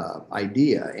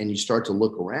idea, and you start to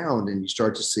look around and you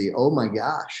start to see, oh my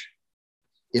gosh,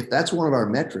 if that's one of our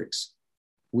metrics,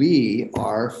 we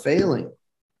are failing.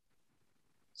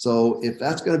 So if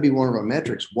that's going to be one of our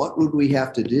metrics, what would we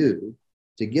have to do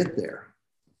to get there?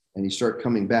 And you start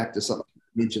coming back to something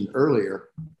you mentioned earlier,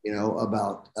 you know,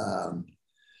 about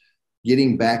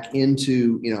getting back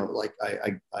into, you know, like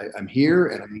I'm here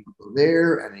and I need to go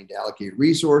there and I need to allocate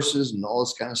resources and all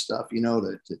this kind of stuff, you know,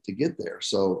 to get there.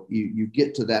 So you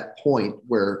get to that point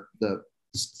where the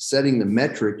setting the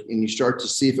metric and you start to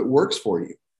see if it works for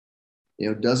you. You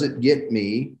know, does it get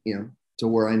me, you know, to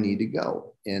where I need to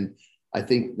go? And I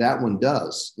think that one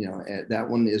does, you know, that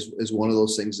one is one of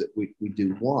those things that we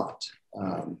do want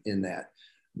in that.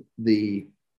 The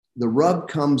rub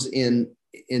comes in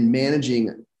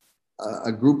managing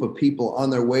a group of people on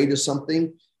their way to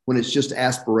something when it's just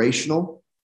aspirational.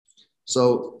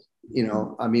 So, you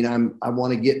know, I mean, I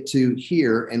want to get to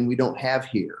here and we don't have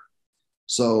here.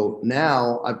 So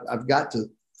now I've got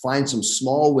to find some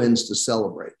small wins to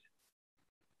celebrate,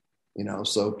 you know.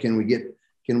 So can we get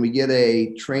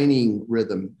a training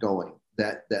rhythm going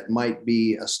that might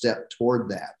be a step toward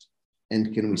that?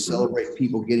 And can we celebrate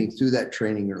people getting through that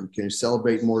training room? Can we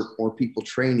celebrate more people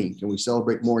training? Can we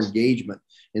celebrate more engagement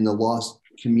in the lost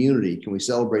community? Can we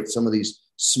celebrate some of these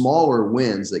smaller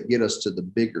wins that get us to the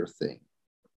bigger thing?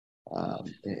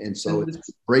 And so it's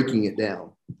breaking it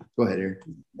down. Go ahead, Eric.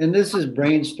 And this is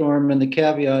brainstorm. And the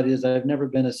caveat is I've never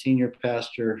been a senior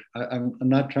pastor. I'm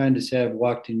not trying to say I've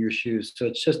walked in your shoes. So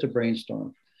it's just a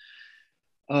brainstorm.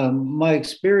 My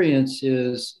experience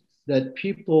is that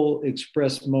people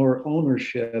express more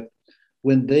ownership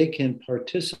when they can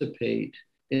participate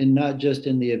in not just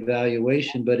in the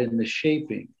evaluation, but in the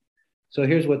shaping. So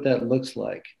here's what that looks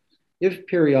like. If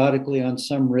periodically on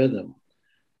some rhythm,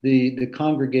 the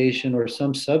congregation or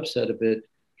some subset of it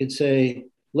could say,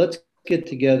 let's get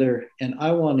together and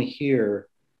I want to hear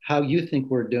how you think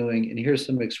we're doing, and here's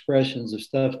some expressions of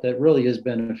stuff that really is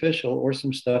beneficial or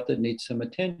some stuff that needs some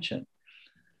attention.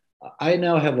 I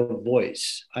now have a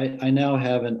voice. I now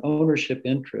have an ownership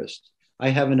interest. I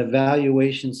have an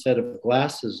evaluation set of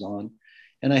glasses on,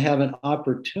 and I have an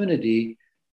opportunity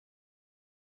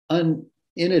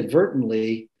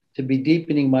inadvertently to be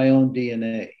deepening my own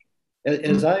DNA.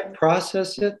 As I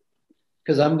process it,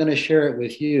 because I'm going to share it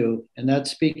with you, and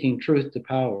that's speaking truth to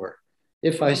power.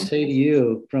 If I say to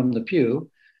you from the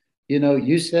pew, you know,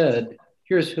 you said,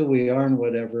 here's who we are and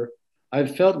whatever,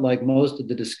 I've felt like most of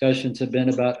the discussions have been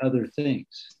about other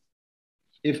things.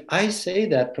 If I say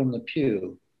that from the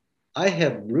pew, I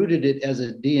have rooted it as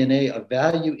a DNA, a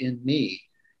value in me,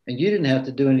 and you didn't have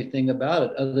to do anything about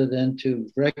it other than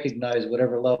to recognize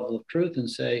whatever level of truth and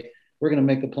say, we're going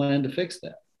to make a plan to fix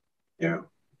that. Yeah.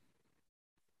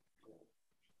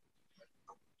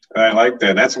 I like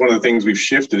that. That's one of the things we've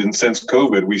shifted. And since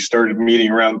COVID, we started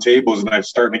meeting around tables, and I've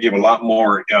started to give a lot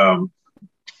more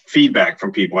feedback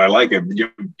from people. I like it.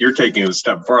 You're taking it a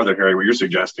step farther, Harry, what you're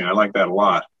suggesting. I like that a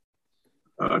lot,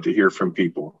 to hear from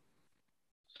people.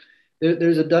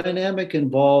 There's a dynamic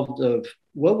involved of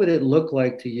what would it look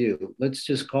like to you? Let's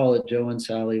just call it Joe and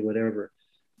Sally, whatever.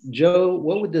 Joe,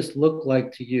 what would this look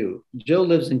like to you? Joe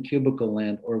lives in cubicle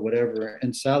land or whatever,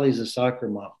 and Sally's a soccer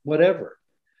mom, whatever.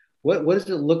 What does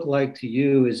it look like to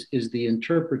you is the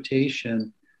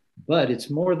interpretation, but it's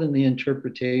more than the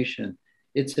interpretation.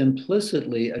 It's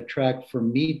implicitly a track for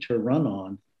me to run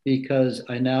on because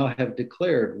I now have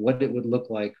declared what it would look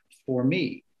like for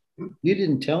me. You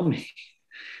didn't tell me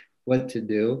what to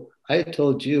do. I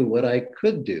told you what I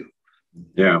could do.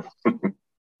 Yeah.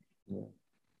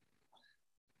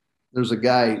 There's a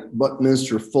guy,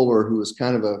 Buckminster Fuller, who is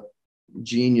kind of a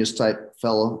genius type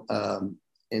fellow.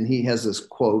 And he has this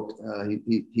quote.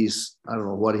 He's, I don't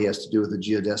know what he has to do with the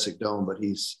geodesic dome, but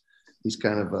he's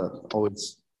kind of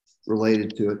always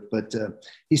related to it. But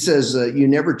he says, you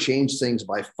never change things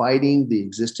by fighting the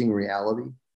existing reality.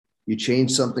 You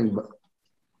change something,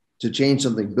 to change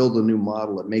something, build a new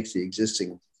model that makes the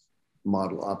existing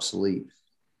model obsolete.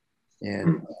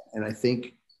 And I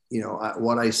think,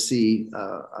 what I see,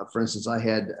 for instance, I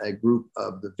had a group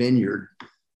of the Vineyard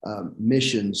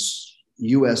missions,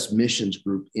 U.S. missions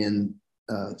group in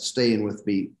staying with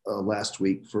me last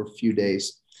week for a few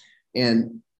days.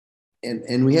 And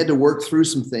we had to work through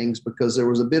some things because there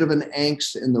was a bit of an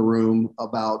angst in the room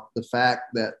about the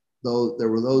fact that though there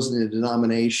were those in the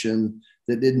denomination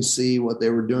that didn't see what they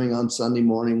were doing on Sunday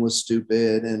morning was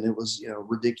stupid and it was,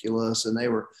 ridiculous. And they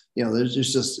were, there's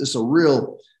just it's a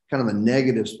real kind of a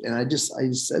negative. And I just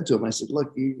said to him, I said,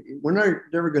 look, we're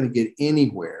never going to get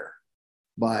anywhere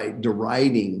by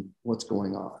deriding what's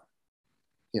going on.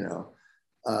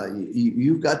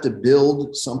 You've got to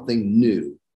build something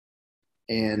new,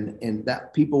 and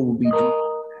that people will be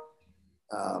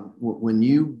when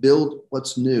you build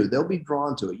what's new, they'll be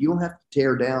drawn to it. You don't have to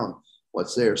tear down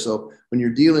what's there. So when you're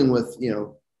dealing with,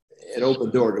 at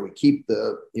Open Door, do we keep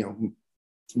the,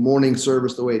 morning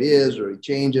service the way it is, or we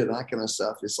change it and that kind of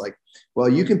stuff? It's like, well,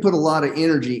 you can put a lot of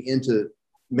energy into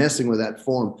messing with that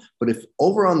form, but if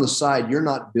over on the side, you're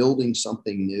not building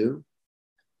something new,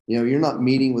 you're not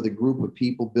meeting with a group of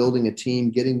people, building a team,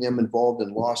 getting them involved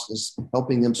in lostness,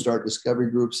 helping them start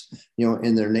discovery groups,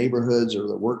 in their neighborhoods or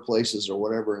their workplaces or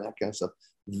whatever, and that kind of stuff.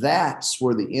 That's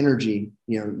where the energy,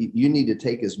 you need to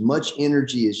take as much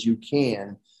energy as you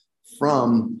can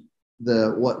from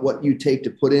what you take to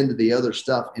put into the other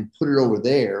stuff and put it over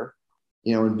there,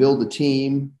 and build a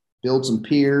team, build some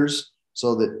peers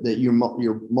so that you're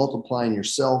multiplying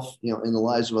yourself, in the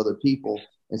lives of other people.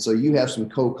 And so you have some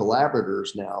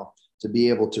co-collaborators now to be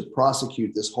able to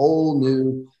prosecute this whole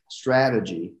new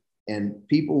strategy, and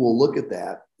people will look at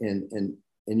that and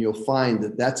you'll find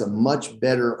that that's a much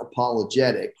better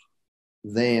apologetic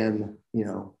than,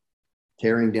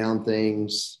 tearing down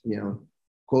things,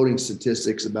 quoting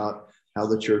statistics about how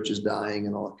the church is dying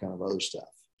and all that kind of other stuff.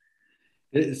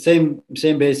 Same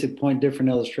basic point, different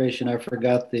illustration. I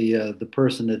forgot the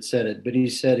person that said it, but he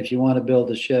said, if you want to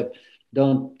build a ship,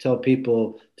 don't tell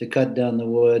people to cut down the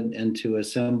wood and to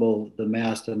assemble the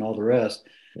mast and all the rest.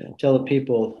 Yeah. Tell the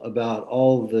people about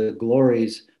all the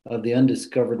glories of the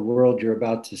undiscovered world you're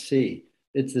about to see.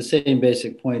 It's the same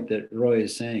basic point that Roy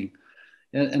is saying.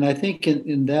 And I think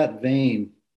in that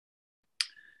vein,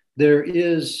 there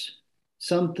is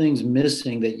some things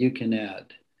missing that you can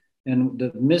add. And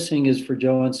the missing is for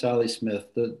Joe and Sally Smith,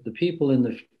 the people in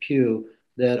the pew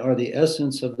that are the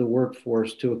essence of the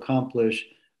workforce to accomplish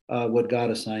what God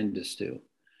assigned us to.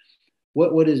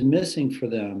 What is missing for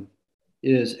them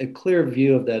is a clear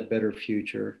view of that better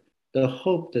future, the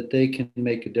hope that they can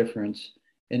make a difference,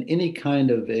 and any kind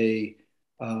of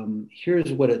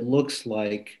here's what it looks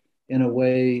like in a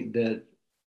way that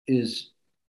is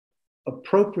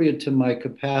appropriate to my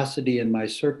capacity and my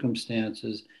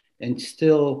circumstances, and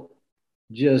still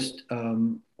just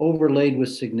overlaid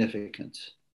with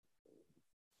significance.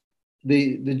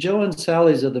 The Joe and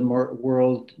Sallys of the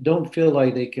world don't feel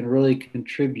like they can really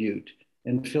contribute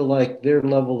and feel like their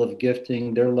level of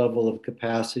gifting, their level of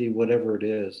capacity, whatever it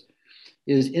is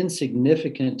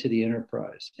insignificant to the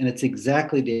enterprise. And it's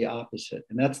exactly the opposite.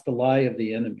 And that's the lie of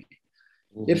the enemy.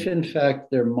 Mm-hmm. If in fact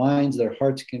their minds, their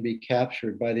hearts can be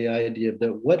captured by the idea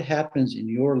that what happens in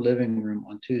your living room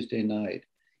on Tuesday night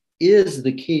is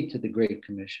the key to the Great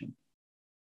Commission,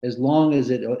 as long as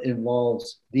it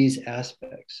involves these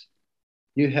aspects.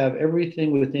 You have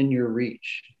everything within your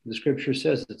reach. The scripture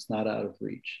says it's not out of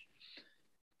reach.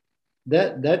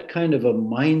 That kind of a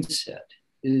mindset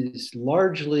is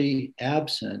largely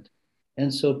absent.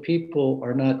 And so people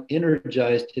are not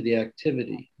energized to the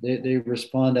activity. They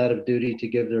respond out of duty to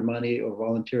give their money or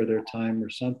volunteer their time or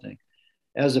something,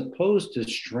 as opposed to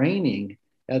straining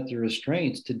at the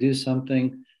restraints to do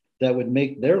something that would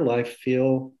make their life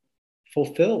feel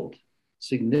fulfilled,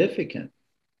 significant.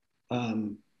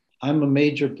 I'm a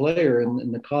major player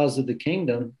in the cause of the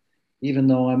kingdom, even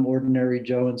though I'm ordinary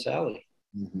Joe and Sally.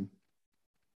 Mm-hmm.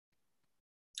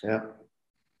 Yeah.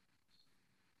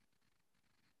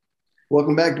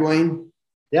 Welcome back, Dwayne.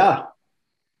 Yeah.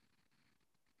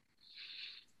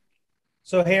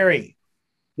 So, Harry.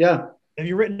 Yeah. Have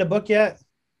you written a book yet?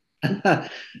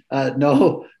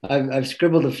 No, I've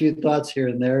scribbled a few thoughts here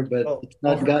and there, but it's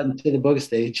not gotten to the book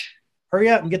stage. Hurry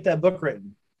up and get that book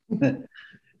written.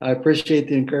 I appreciate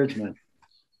the encouragement.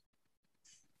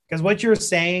 Because what you're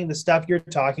saying, the stuff you're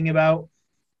talking about,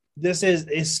 this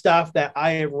is stuff that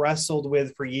I have wrestled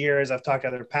with for years. I've talked to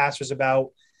other pastors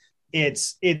about.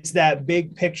 It's that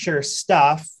big picture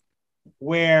stuff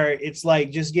where it's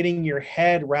like just getting your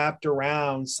head wrapped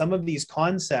around some of these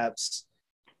concepts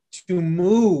to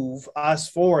move us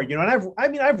forward. You know,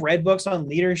 and I've read books on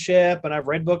leadership, and I've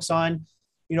read books on,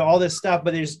 you know, all this stuff,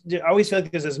 but I always feel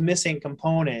like there's this missing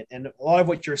component, and a lot of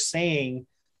what you're saying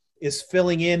is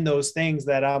filling in those things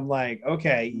that I'm like,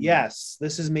 okay, yes,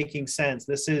 this is making sense.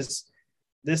 This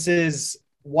is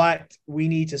what we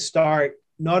need to start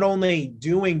not only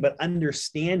doing, but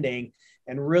understanding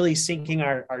and really sinking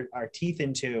our teeth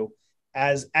into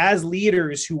as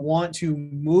leaders who want to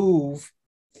move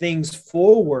things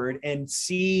forward and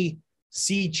see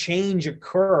change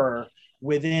occur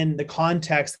within the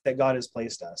context that God has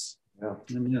placed us. Yeah.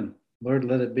 Amen. Lord,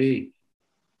 let it be.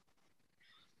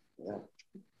 Yeah.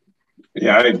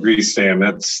 Yeah, I agree, Sam.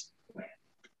 This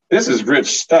is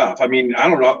rich stuff. I mean, I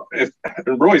don't know if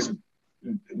Roy's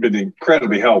been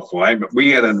incredibly helpful. We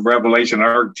had a revelation on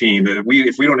our team that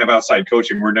if we don't have outside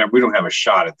coaching, we don't have a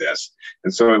shot at this.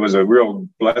 And so it was a real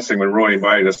blessing when Roy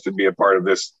invited us to be a part of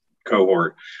this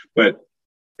cohort. And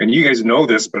you guys know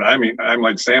this, but I'm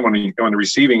like Sam on the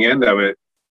receiving end of it.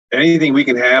 Anything we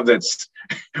can have that's,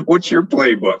 what's your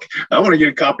playbook? I want to get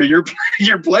a copy of your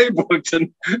playbook to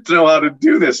know how to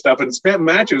do this stuff. And Spent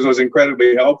Matches was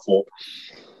incredibly helpful.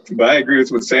 But I agree with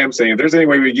what Sam's saying. If there's any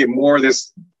way we get more of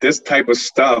this type of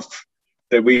stuff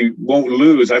that we won't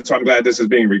lose, that's why I'm glad this is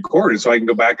being recorded, so I can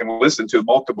go back and listen to it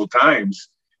multiple times,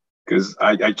 because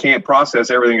I can't process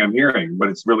everything I'm hearing, but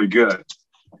it's really good.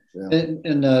 Yeah.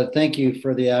 And thank you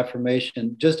for the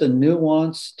affirmation. Just a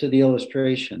nuance to the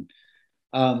illustration.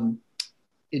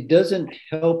 It doesn't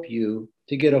help you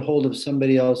to get a hold of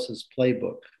somebody else's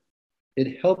playbook.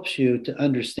 It helps you to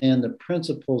understand the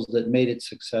principles that made it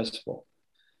successful.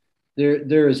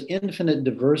 There is infinite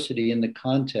diversity in the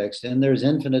context, and there's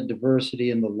infinite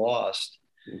diversity in the lost.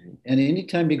 Mm-hmm. And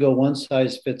anytime you go one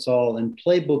size fits all, and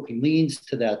playbook leans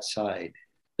to that side,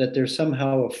 that there's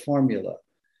somehow a formula.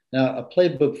 Now, a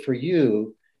playbook for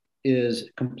you is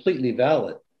completely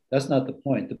valid. That's not the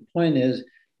point. The point is,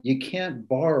 you can't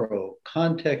borrow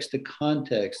context to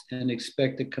context and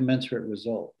expect a commensurate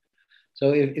result.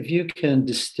 So if you can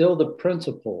distill the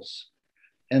principles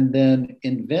and then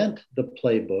invent the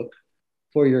playbook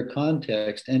for your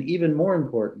context, and even more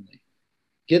importantly,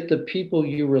 get the people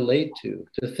you relate to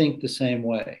think the same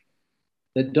way.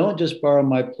 That don't just borrow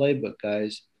my playbook,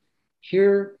 guys.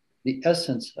 Hear the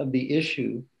essence of the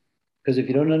issue, because if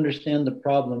you don't understand the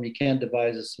problem, you can't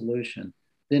devise a solution.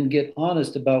 Then get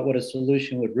honest about what a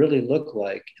solution would really look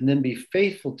like, and then be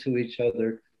faithful to each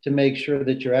other to make sure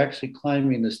that you're actually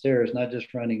climbing the stairs, not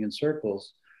just running in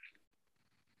circles,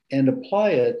 and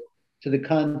apply it to the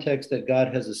context that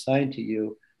God has assigned to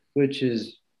you, which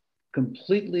is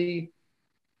completely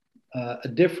a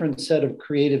different set of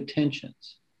creative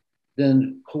tensions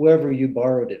than whoever you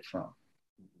borrowed it from.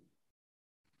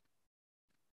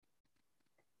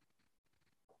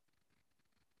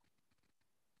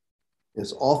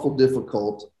 It's awful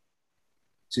difficult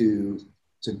to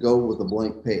go with a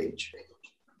blank page.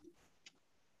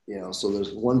 You know, so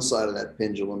there's one side of that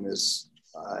pendulum is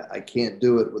I can't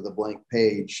do it with a blank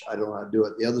page. I don't know how to do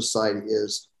it. The other side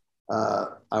is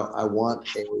I want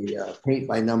a paint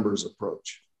by numbers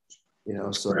approach. You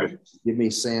know, so right. Give me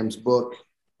Sam's book.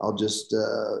 I'll just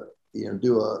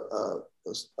do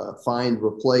a find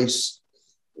replace,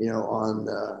 on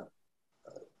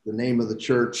the name of the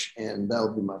church, and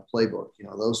that'll be my playbook. You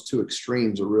know, those two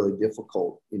extremes are really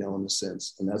difficult, in a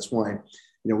sense, and that's why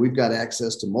we've got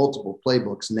access to multiple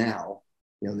playbooks now.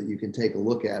 That you can take a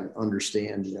look at and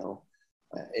understand,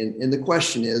 and the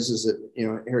question is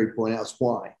that, Harry pointed out,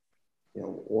 why?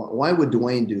 Why would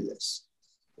Dwayne do this?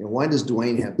 Why does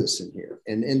Dwayne have this in here?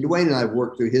 And Dwayne and I have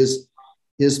worked through his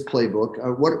playbook.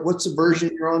 What's the version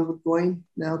you're on with Dwayne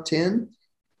now? 10?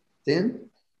 10?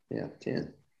 Yeah,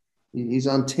 10. He's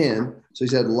on 10. So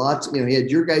he's had lots, he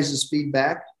had your guys'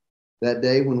 feedback that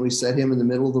day when we set him in the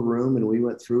middle of the room and we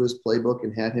went through his playbook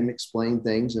and had him explain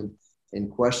things and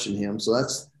question him. So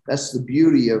that's the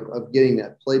beauty of getting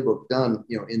that playbook done,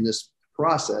 in this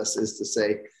process, is to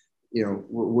say,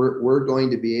 we're going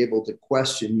to be able to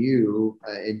question you,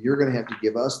 and you're going to have to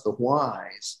give us the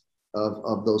whys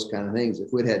of those kind of things.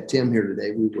 If we'd had Tim here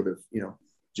today, we would have,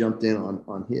 jumped in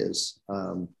on his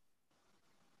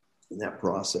in that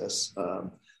process.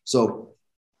 So,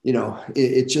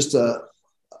 it's just a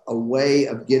way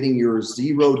of getting your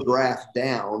zero draft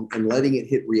down and letting it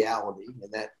hit reality.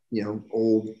 And that,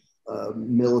 old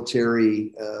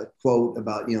military quote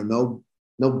about,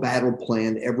 no battle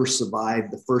plan ever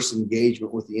survived the first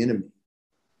engagement with the enemy.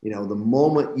 The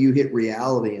moment you hit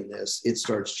reality in this, it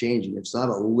starts changing. It's not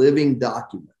a living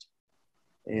document.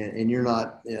 and you're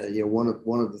not, one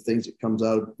of the things that comes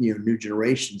out of, new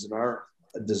generations and our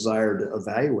desire to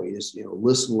evaluate is,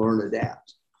 listen, learn,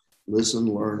 adapt. Listen,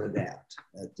 learn, adapt.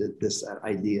 That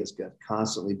idea has got to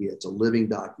constantly be, it's a living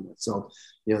document. So,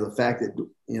 the fact that,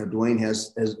 Dwayne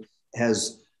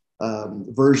has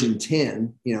version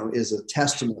 10, is a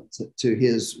testament to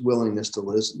his willingness to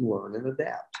listen, learn, and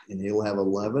adapt. And he'll have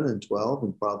 11 and 12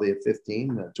 and probably a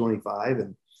 15, 25.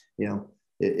 And,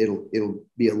 it'll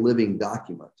be a living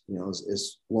document,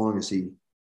 as long as he,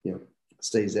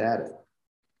 stays at it.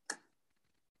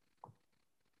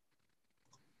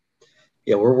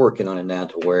 Yeah, we're working on it now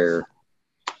to where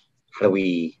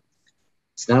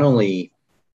it's not only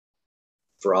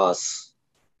for us,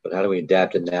 but how do we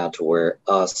adapt it now to where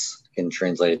us can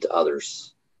translate it to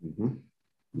others? Mm-hmm.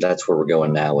 That's where we're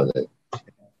going now with it.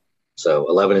 So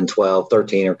 11 and 12,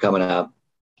 13 are coming up.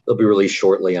 They'll be released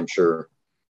shortly, I'm sure.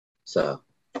 So.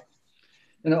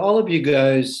 And all of you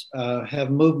guys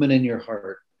have movement in your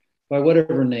heart by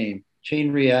whatever name,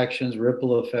 chain reactions,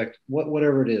 ripple effect,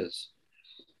 whatever it is.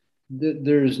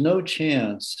 There's no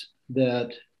chance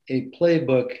that a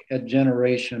playbook at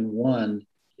generation 1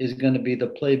 is going to be the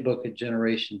playbook at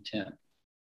generation 10.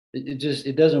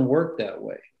 It doesn't work that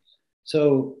way.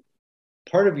 So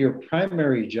part of your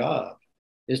primary job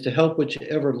is to help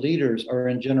whichever leaders are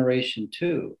in generation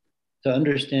 2 to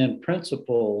understand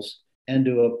principles and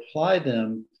to apply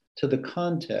them to the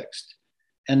context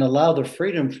and allow the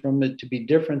freedom from it to be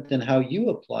different than how you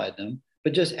apply them,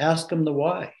 but just ask them the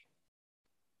why.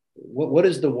 What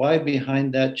is the why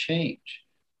behind that change?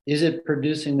 Is it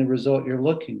producing the result you're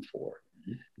looking for?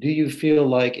 Do you feel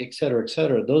like, et cetera, et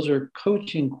cetera? Those are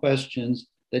coaching questions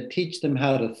that teach them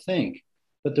how to think,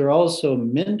 but they're also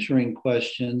mentoring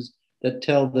questions that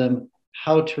tell them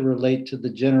how to relate to the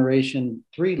generation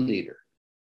 3 leader.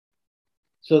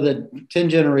 So that 10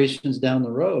 generations down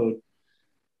the road,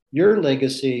 your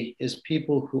legacy is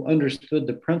people who understood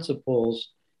the principles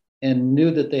and knew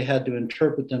that they had to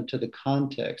interpret them to the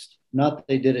context, not that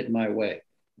they did it my way.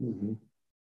 Mm-hmm.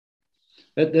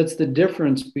 That's the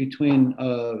difference between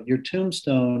your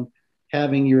tombstone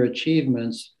having your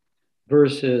achievements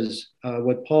versus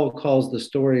what Paul calls the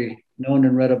story known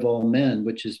and read of all men,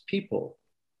 which is people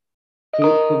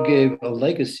who gave a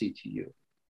legacy to you.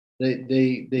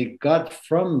 They got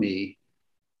from me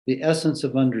the essence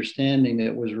of understanding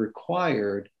that was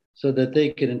required so that they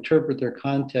could interpret their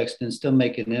context and still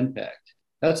make an impact.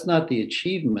 That's not the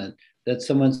achievement that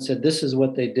someone said, this is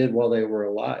what they did while they were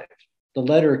alive. The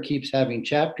letter keeps having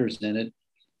chapters in it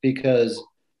because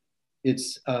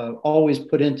it's always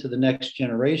put into the next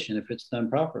generation if it's done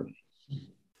properly.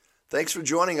 Thanks for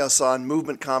joining us on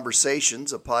Movement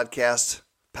Conversations, a podcast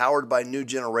powered by New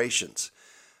Generations.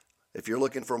 If you're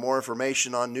looking for more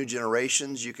information on New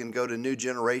Generations, you can go to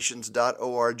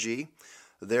newgenerations.org.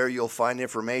 There you'll find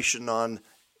information on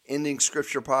ending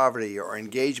scripture poverty or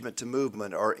engagement to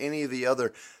movement or any of the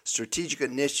other strategic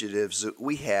initiatives that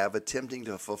we have attempting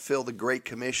to fulfill the Great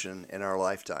Commission in our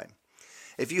lifetime.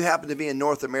 If you happen to be in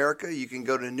North America, you can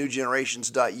go to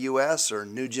newgenerations.us or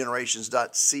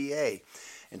newgenerations.ca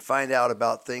and find out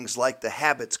about things like the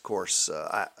Habits course,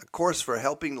 a course for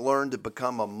helping learn to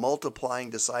become a multiplying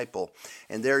disciple.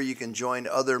 And there you can join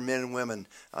other men and women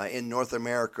in North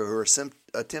America who are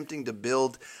attempting to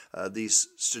build these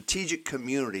strategic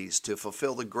communities to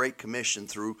fulfill the Great Commission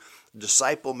through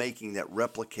disciple making that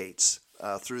replicates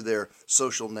through their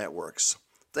social networks.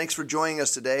 Thanks for joining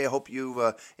us today. I hope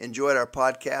you've enjoyed our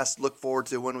podcast. Look forward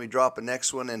to when we drop a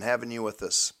next one and having you with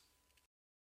us.